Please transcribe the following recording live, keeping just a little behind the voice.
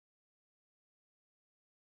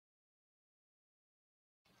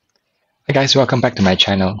Hi guys, welcome back to my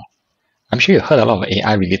channel. I'm sure you heard a lot of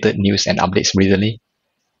AI related news and updates recently,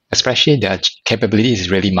 especially their capability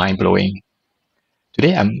is really mind-blowing.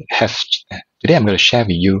 Today I'm going to share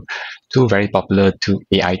with you two very popular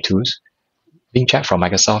AI tools, Bing Chat from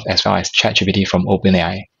Microsoft as well as ChatGPT from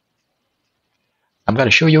OpenAI. I'm going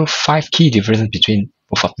to show you 5 key differences between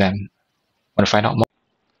both of them. Want to find out more?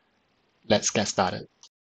 Let's get started.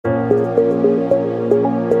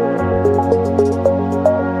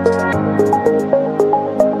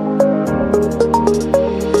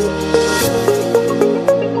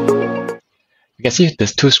 You can see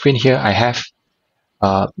there's two screens here. I have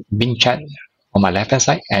Bing Chat on my left hand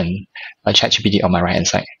side and ChatGPT on my right hand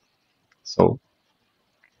side. So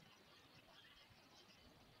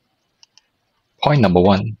point number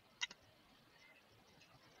one,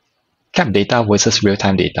 cap data versus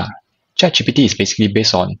real-time data. ChatGPT is basically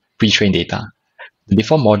based on pre-trained data. The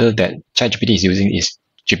default model that ChatGPT is using is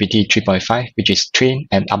GPT 3.5, which is trained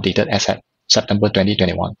and updated as at September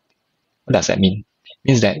 2021. What does that mean? It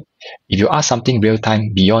means that if you ask something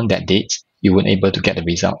real-time beyond that date, you won't able to get the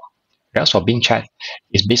result. Whereas for Bing Chat,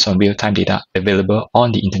 it's based on real-time data available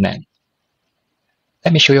on the internet.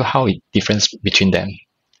 Let me show you how it differs between them.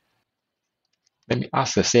 Let me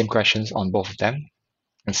ask the same questions on both of them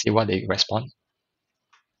and see what they respond.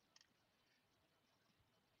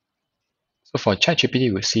 So for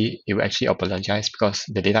ChatGPT, we'll see it will actually apologize because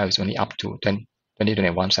the data is only up to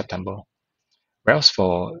 2021 September. Whereas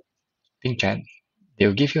for Bing Chat,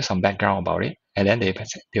 they'll give you some background about it, and then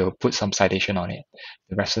they'll put some citation on it,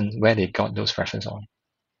 the reference where they got those reference on,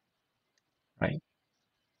 right?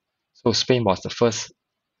 So Spain was the first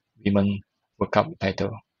Women World Cup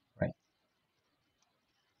title, right?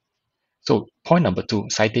 So point number two,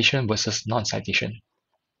 citation versus non-citation.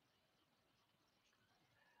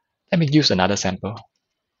 Let me use another sample.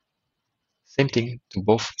 Same thing to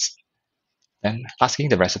both. Then asking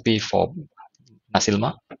the recipe for nasi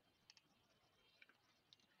lemak.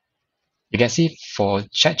 You can see for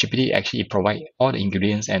ChatGPT, actually provide all the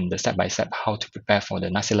ingredients and the step-by-step how to prepare for the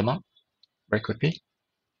nasi lemak very quickly.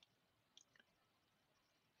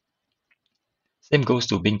 Same goes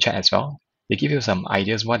to Bing Chat as well. They give you some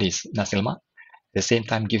ideas what is nasi lemak. At the same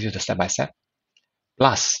time, give you the step-by-step.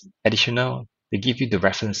 Plus, additional, they give you the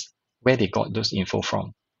reference where they got those info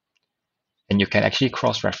from. And you can actually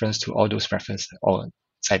cross-reference to all those reference or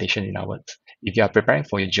citation in our words. If you are preparing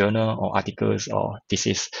for your journal or articles or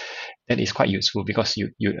thesis, that is quite useful because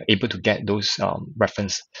you're able to get those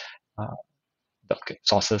reference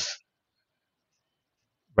sources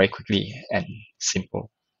very quickly and simple.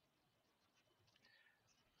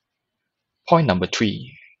 Point number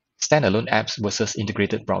three, standalone apps versus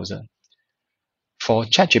integrated browser. For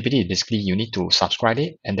ChatGPT, basically you need to subscribe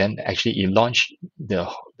it and then actually it launch the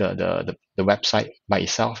website by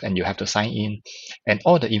itself and you have to sign in and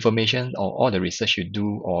all the information or all the research you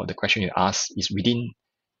do or the question you ask is within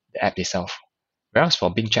the app itself. Whereas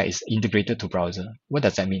for Bing Chat is integrated to browser. What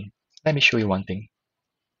does that mean? Let me show you one thing.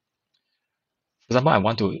 For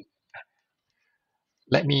example,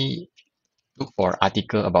 let me look for an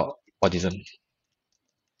article about autism.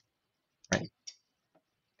 Right.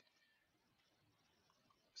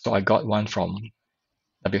 So I got one from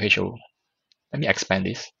WHO. Let me expand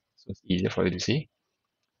this so it's easier for you to see.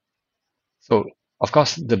 So of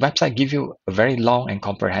course, the website gives you a very long and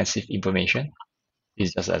comprehensive information. This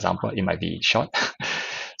is just an example. It might be short.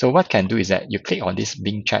 So what can do is that you click on this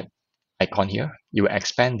Bing Chat icon here. You will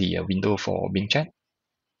expand the window for Bing Chat.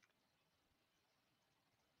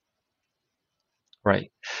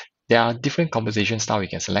 Right. There are different composition style you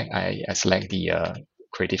can select. I select the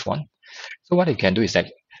creative one. So what you can do is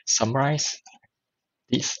that summarize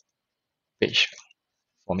this page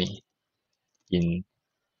for me in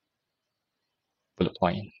bullet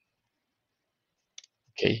point.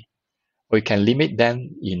 Okay. Or you can limit them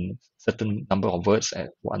in certain number of words and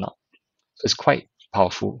whatnot. So it's quite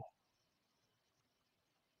powerful.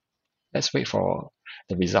 Let's wait for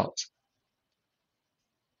the results.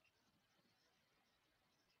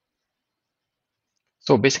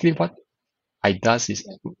 So basically what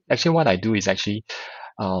what I do is actually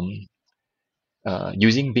um,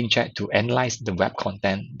 using Bing Chat to analyze the web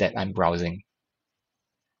content that I'm browsing.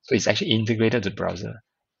 So it's actually integrated to the browser.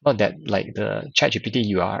 Not that like the ChatGPT,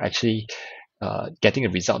 you are actually getting a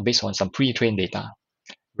result based on some pre-trained data.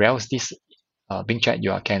 Whereas this Bing Chat,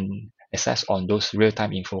 can access on those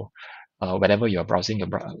real-time info. Whenever you're browsing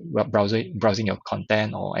browsing your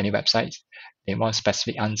content or any websites, they want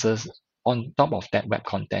specific answers on top of that web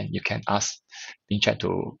content. You can ask Bing Chat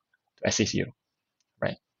to assist you.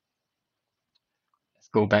 Right. Let's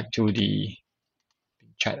go back to the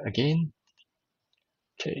Bing Chat again.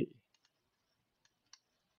 Okay.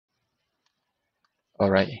 All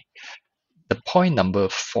right. The point number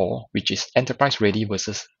 4, which is enterprise ready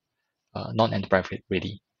versus non-enterprise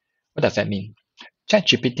ready. What does that mean?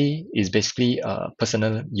 ChatGPT is basically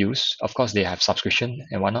personal use. Of course, they have subscription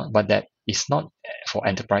and whatnot, but that is not for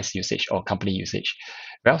enterprise usage or company usage.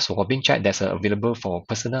 Whereas for Bing Chat, there's available for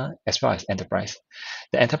personal as well as enterprise.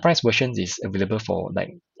 The enterprise version is available for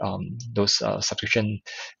like those subscription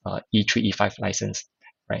E3, E5 license,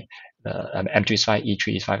 right? M365,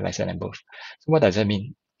 E3, E5 license and both. So what does that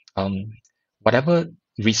mean? Um, whatever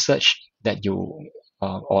research that you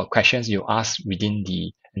or questions you ask within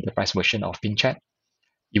the enterprise version of Bing Chat,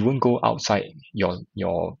 it won't go outside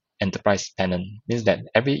your enterprise tenant. Means that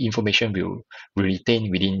every information will retain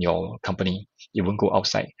within your company. It won't go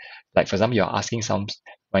outside. Like for example, you're asking some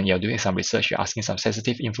when you're doing some research, you're asking some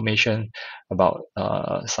sensitive information about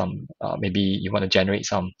some maybe you want to generate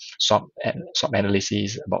some swap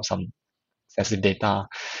analysis about some sensitive data.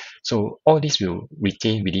 So all this will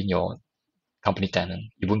retain within your company tenant.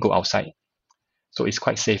 It won't go outside. So it's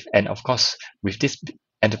quite safe. And of course, with this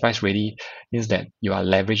enterprise ready means that you are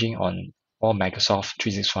leveraging on all Microsoft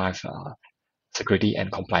 365 security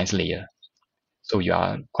and compliance layer. So you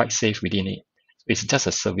are quite safe within it. It's just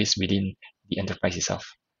a service within the enterprise itself.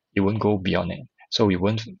 It won't go beyond it. So you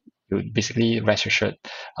basically rest assured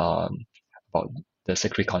about the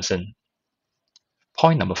security concern.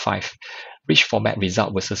 Point number 5, rich format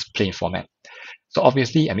result versus plain format. So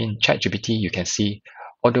obviously, I mean, ChatGPT, you can see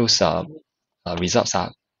all those results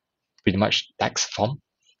are pretty much text form.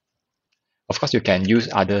 Of course, you can use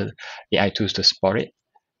other AI tools to support it,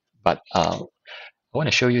 but I want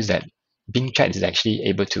to show you that Bing Chat is actually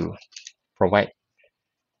able to provide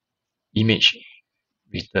image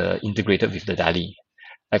with the integrated with the DALL-E.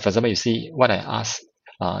 Like for example, you see what I asked,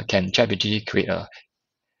 can ChatGPT create a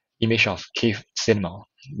image of cave cinema?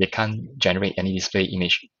 They can't generate any display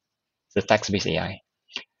image. It's a text-based AI.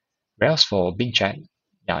 Whereas for Bing Chat,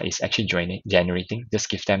 yeah, it's actually generating. Just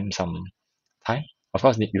give them some time. Of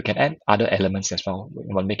course, you can add other elements as well.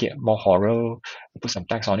 You want to make it more horror, put some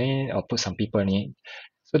text on it, or put some people in it.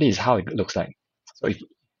 So this is how it looks like. So if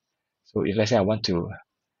let's say I want to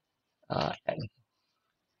uh, add,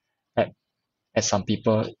 add, add some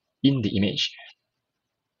people in the image,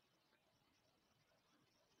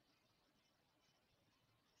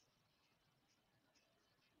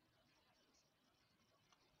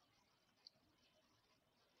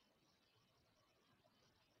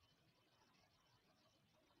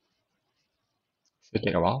 it will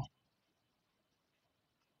take a while.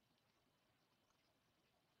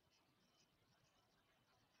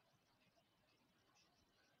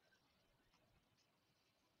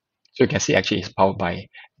 So you can see actually it's powered by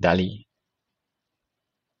DALL-E.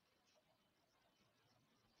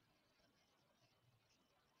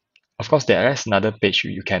 Of course, there is another page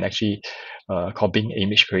you can actually call Bing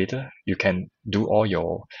Image Creator. You can do all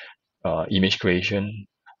your image creation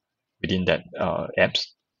within that apps.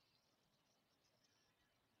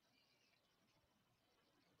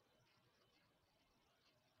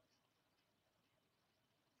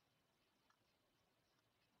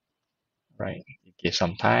 Right? Give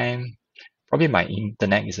some time. Probably my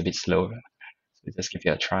internet is a bit slow, so just give it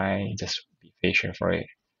a try. Just be patient for it.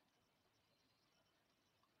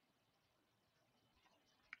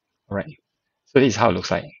 All right. So this is how it looks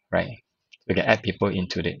like, right? You can add people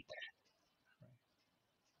into it.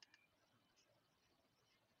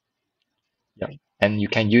 Yeah, and you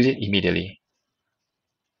can use it immediately.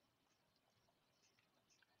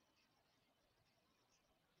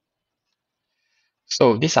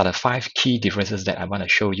 So these are the 5 key differences that I want to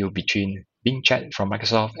show you between Bing Chat from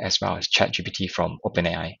Microsoft as well as ChatGPT from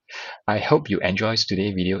OpenAI. I hope you enjoyed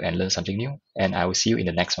today's video and learned something new, and I will see you in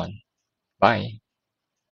the next one. Bye.